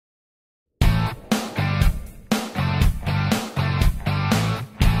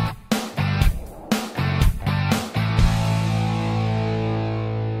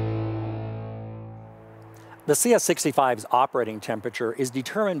The CS65's operating temperature is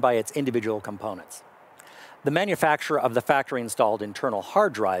determined by its individual components. The manufacturer of the factory-installed internal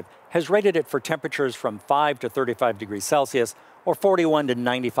hard drive has rated it for temperatures from 5 to 35 degrees Celsius or 41 to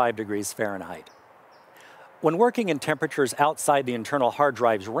 95 degrees Fahrenheit. When working in temperatures outside the internal hard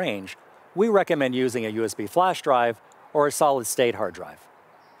drive's range, we recommend using a USB flash drive or a solid-state hard drive.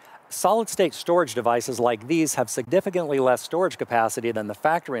 Solid-state storage devices like these have significantly less storage capacity than the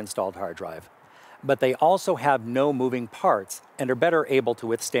factory-installed hard drive, but they also have no moving parts and are better able to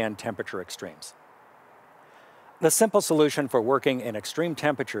withstand temperature extremes. The simple solution for working in extreme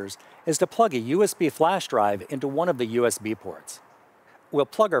temperatures is to plug a USB flash drive into one of the USB ports. We'll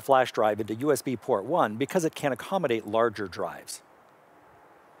plug our flash drive into USB port 1 because it can accommodate larger drives.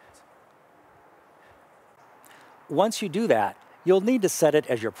 Once you do that, you'll need to set it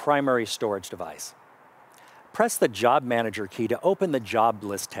as your primary storage device. Press the Job Manager key to open the Job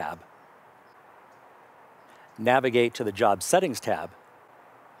List tab. Navigate to the Job Settings tab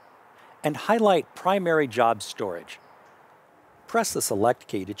and highlight Primary Job Storage. Press the Select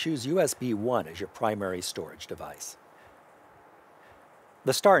key to choose USB 1 as your primary storage device.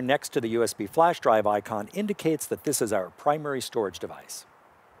 The star next to the USB flash drive icon indicates that this is our primary storage device.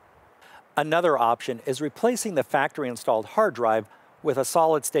 Another option is replacing the factory-installed hard drive with a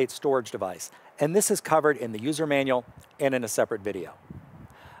solid-state storage device, and this is covered in the user manual and in a separate video.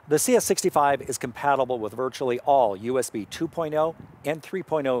 The CS65 is compatible with virtually all USB 2.0 and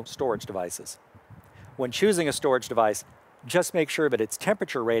 3.0 storage devices. When choosing a storage device, just make sure that its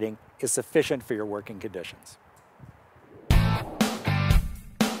temperature rating is sufficient for your working conditions.